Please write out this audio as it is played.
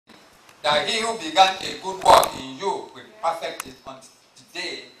that he who began a good work in you will perfect it until the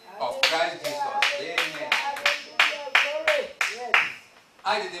day of Christ Jesus. Amen.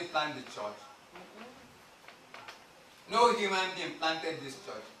 I didn't plant the church. No human being planted this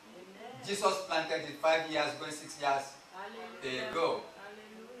church. Jesus planted it 5 years ago, 6 years ago.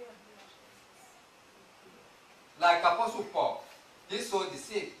 Like Apostle Paul, he sowed the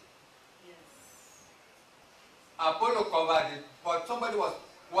seed. Apollo covered it, but somebody was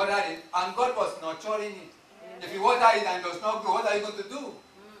watering it, and God was nurturing it. If you water it and it does not grow, what are you going to do?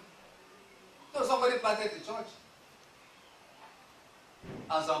 So somebody planted the church.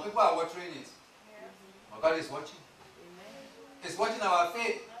 And some people are watering it. But God is watching. He's watching our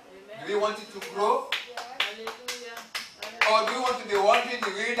faith. Do we want it to grow? Or do we want to be wandering in the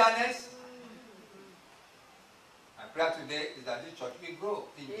wilderness? My prayer today is that this church will grow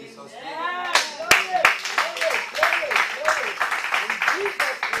in Jesus' name.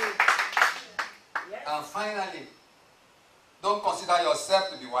 And finally, don't consider yourself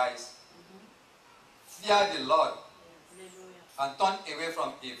to be wise. Fear the Lord and turn away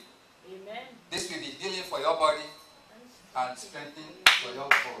from evil. This will be healing for your body and strengthening for your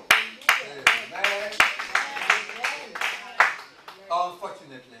bone. Amen.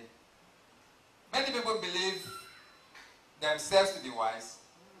 Unfortunately, many people believe themselves to be wise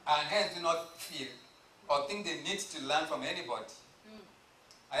and hence do not feel or think they need to learn from anybody.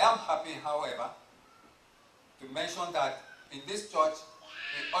 I am happy, however, to mention that in this church,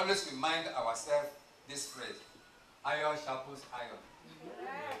 we always remind ourselves this phrase, iron sharpens iron.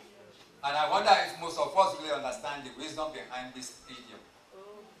 And I wonder if most of us really understand the wisdom behind this idiom.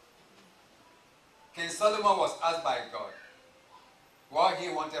 King Solomon was asked by God what he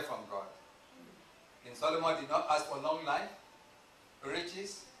wanted from God. King Solomon did not ask for long life,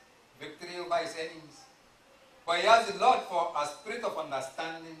 riches, victory over his enemies. But he asked the Lord for a spirit of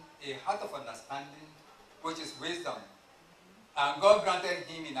understanding, a heart of understanding, which is wisdom. And God granted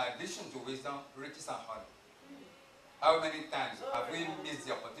him, in addition to wisdom, riches and honor. How many times have we missed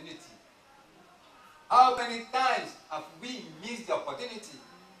the opportunity? How many times have we missed the opportunity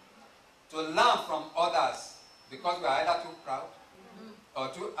to learn from others because we are either too proud, or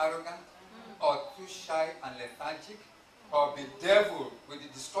too arrogant, or too shy and lethargic, or bedeviled with the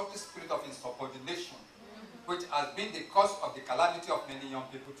destructive spirit of insubordination, which has been the cause of the calamity of many young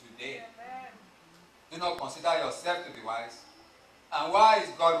people today? Do not consider yourself to be wise. And why is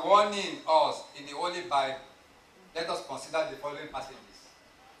God warning us in the Holy Bible? Let us consider the following passages.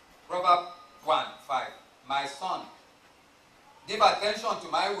 Proverbs 1:5. My son, give attention to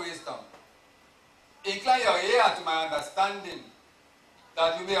my wisdom. Incline your ear to my understanding,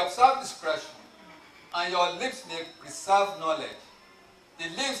 that you may observe discretion, and your lips may preserve knowledge. The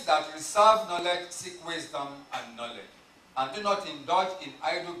lips that preserve knowledge seek wisdom and knowledge, and do not indulge in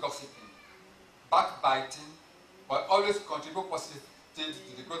idle gossiping, backbiting, but always contribute positively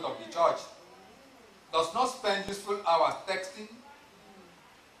to the growth of the church. Does not spend useful hours texting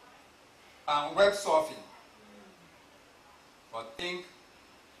and web surfing, but think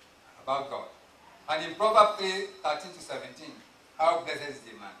about God. And in Proverbs 3:13-17, how blessed is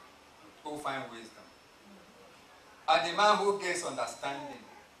the man who finds wisdom, and the man who gains understanding.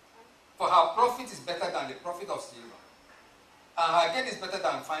 For her profit is better than the profit of silver, and her gain is better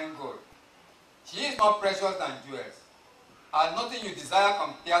than fine gold. She is more precious than jewels, and nothing you desire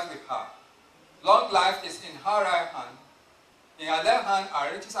compares with her. Long life is in her right hand. In her left hand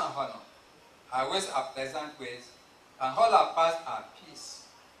are riches and honor. Her ways are pleasant ways, and all her paths are peace.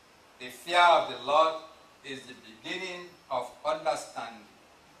 The fear of the Lord is the beginning of understanding.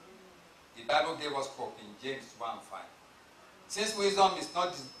 The Bible gave us hope in James 1:5. Since wisdom is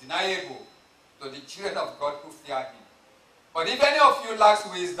not deniable to the children of God who fear him. But if any of you lacks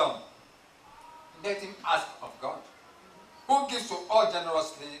wisdom, let him ask of God, who gives to all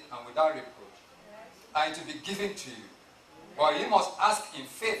generously and without reproach, and it will be given to you. But you must ask in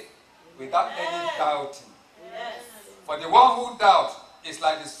faith, without any doubting. For the one who doubts is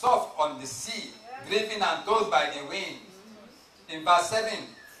like the surf on the sea, driven and tossed by the wind. In verse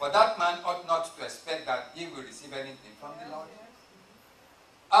 7, for that man ought not to expect that he will receive anything from the Lord.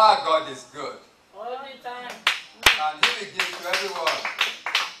 Our God is good. All the time. And he will give to everyone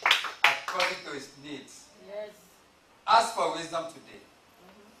according to his needs. Yes. Ask for wisdom today.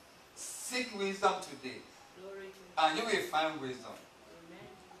 Seek wisdom today. Glory to And you will find wisdom. Amen.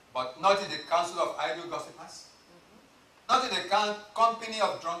 But not in the counsel of idle gossipers. Not in the company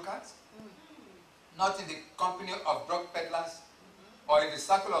of drunkards. Not in the company of drug peddlers. Or in the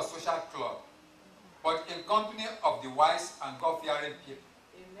circle of social club. But in company of the wise and God-fearing people.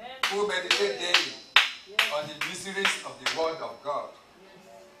 Amen. Who meditate daily Yes. on the mysteries of the word of God. Yes.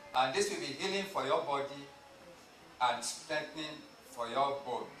 And this will be healing for your body and strengthening for your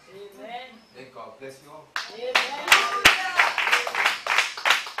bones. Amen. May God bless you all. Amen.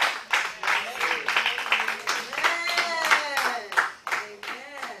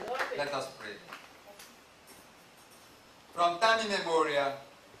 Let us pray. From time immemorial,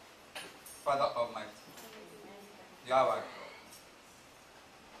 Father Almighty, you are our God.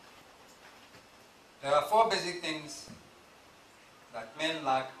 There are 4 basic things that men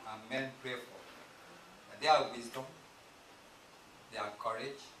lack and men pray for. They are wisdom, they are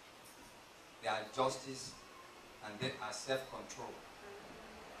courage, they are justice, and they are self-control.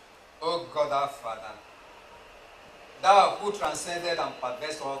 O God our Father, thou who transcended and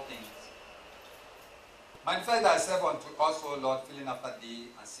pervadest all things, manifest thyself unto us, O Lord, feeling after thee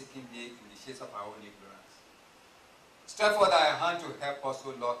and seeking thee in the shades of our own ignorance. Stretch forth thy hand to help us,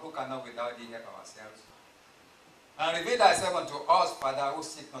 O Lord, who cannot without thee help ourselves. And reveal thyself unto us, Father, who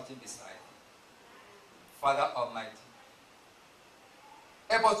seek nothing beside thee. Father Almighty,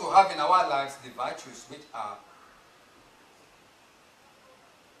 help us to have in our lives the virtues which are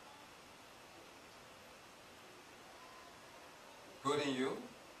good in you.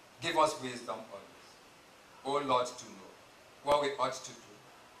 Give us wisdom always, O Lord, to know what we ought to do,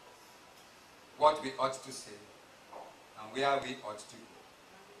 what we ought to say, and where we ought to go.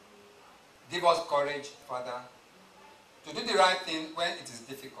 Give us courage, Father, to do the right thing when it is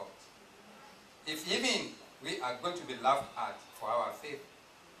difficult. If even we are going to be laughed at for our faith.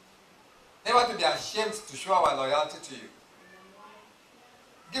 Never to be ashamed to show our loyalty to you.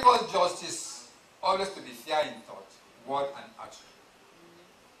 Give us justice, always to be fair in thought, word, and action.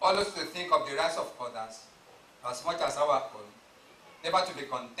 Always to think of the rights of others as much as our own. Never to be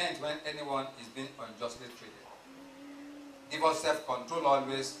content when anyone is being unjustly treated. Give us self-control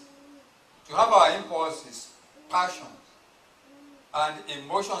always, to have our impulses, passions, and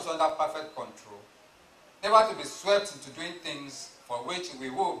emotions under perfect control. Never to be swept into doing things for which we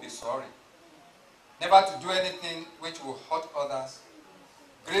will be sorry. Never to do anything which will hurt others,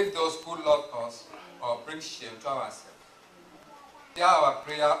 grieve those who love us, or bring shame to ourselves. Hear our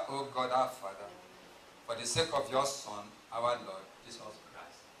prayer, O God our Father, for the sake of your Son, our Lord,